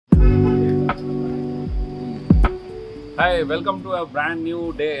Hi, welcome to a brand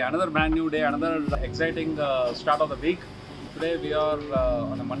new day, another exciting start of the week. Today we are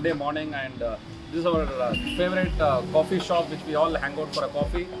on a Monday morning and this is our favorite coffee shop which we all hang out for a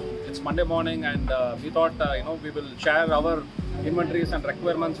coffee. It's Monday morning and we thought we will share our inventories and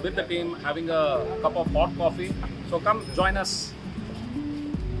requirements with the team having a cup of hot coffee. So come join us.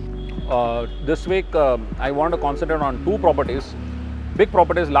 This week I want to concentrate on two properties. Big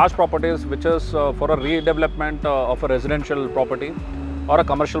properties, large properties, which is for a redevelopment of a residential property or a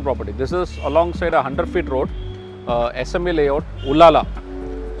commercial property. This is alongside a 100-feet road, SME layout, Ullala.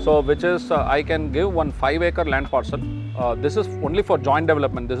 So, which is I can give one 5-acre land parcel. This is only for joint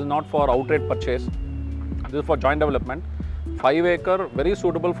development. This is not for outright purchase. This is for joint development. 5-acre, very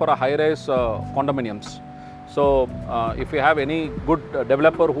suitable for a high-rise condominiums. So, if you have any good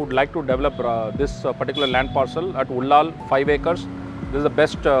developer who would like to develop this particular land parcel at Ullal, 5 acres. This is the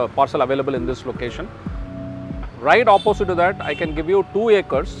best parcel available in this location. Right opposite to that, I can give you 2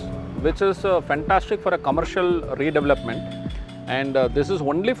 acres, which is fantastic for a commercial redevelopment. And this is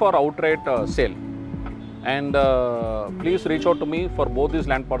only for outright sale. And please reach out to me for both these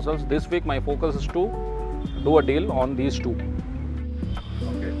land parcels. This week, my focus is to do a deal on these two.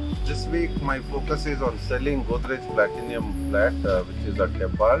 Okay. This week, my focus is on selling Godrej Platinum flat, which is at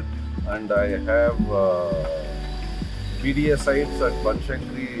Nepal, and I have BDA sites at Bangalore,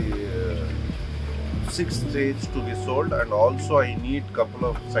 6th stage to be sold, and also I need couple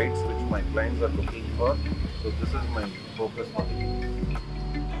of sites which my clients are looking for. So this is my focus for the week.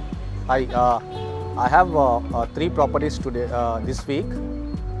 Hi, I have 3 properties today this week.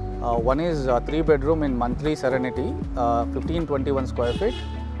 One is 3-bedroom in Mantri, Serenity, 1521 square feet.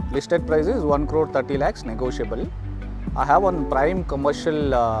 Listed price is 1 crore 30 lakhs, negotiable. I have one prime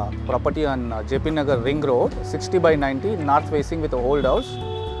commercial property on Jayanagar Ring Road, 60 by 90, north facing with a old house.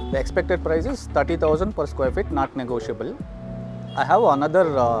 The expected price is 30,000 per square feet, not negotiable. I have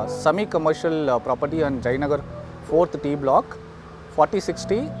another semi-commercial property on Jayanagar 4th T block,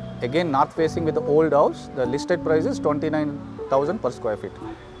 4060, again north facing with the old house. The listed price is 29,000 per square feet.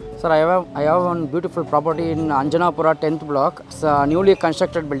 Sir, I have one beautiful property in Anjanapura 10th block. It's a newly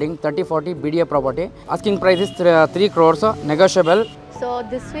constructed building, 3040 BDA property. Asking price is 3 crores, negotiable. So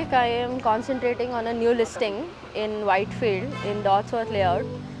this week I am concentrating on a new listing in Whitefield in Dotsworth layout.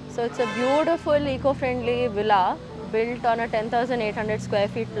 So it's a beautiful eco-friendly villa built on a 10,800 square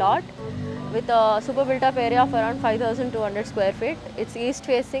feet plot with a super built up area of around 5,200 square feet. It's east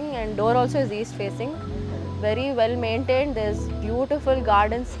facing and door also is east facing. Very well maintained. There's beautiful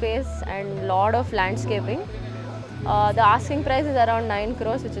garden space and lot of landscaping. The asking price is around 9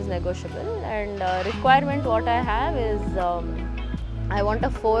 crores, which is negotiable. And requirement what I have is I want a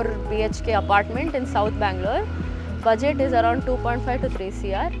 4 BHK apartment in South Bangalore. Budget is around 2.5 to 3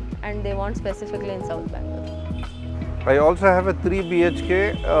 CR and they want specifically in South Bangalore. I also have a 3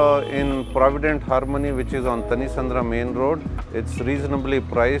 BHK in Provident Harmony, which is on Tanisandra main road. It's reasonably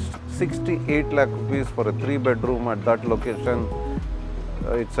priced, 68 lakh rupees for a 3-bedroom at that location.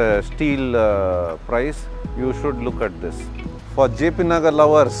 It's a steal price. You should look at this. For JP Nagar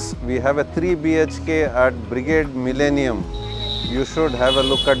lovers, we have a 3 BHK at Brigade Millennium. You should have a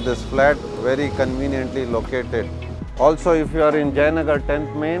look at this flat, very conveniently located. Also, if you are in Jayanagar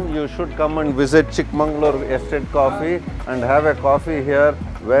 10th Main, you should come and visit Chikmagalur Estate Coffee and have a coffee here.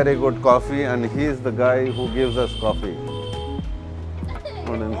 Very good coffee, and he is the guy who gives us coffee.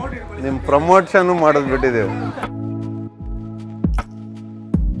 Promotion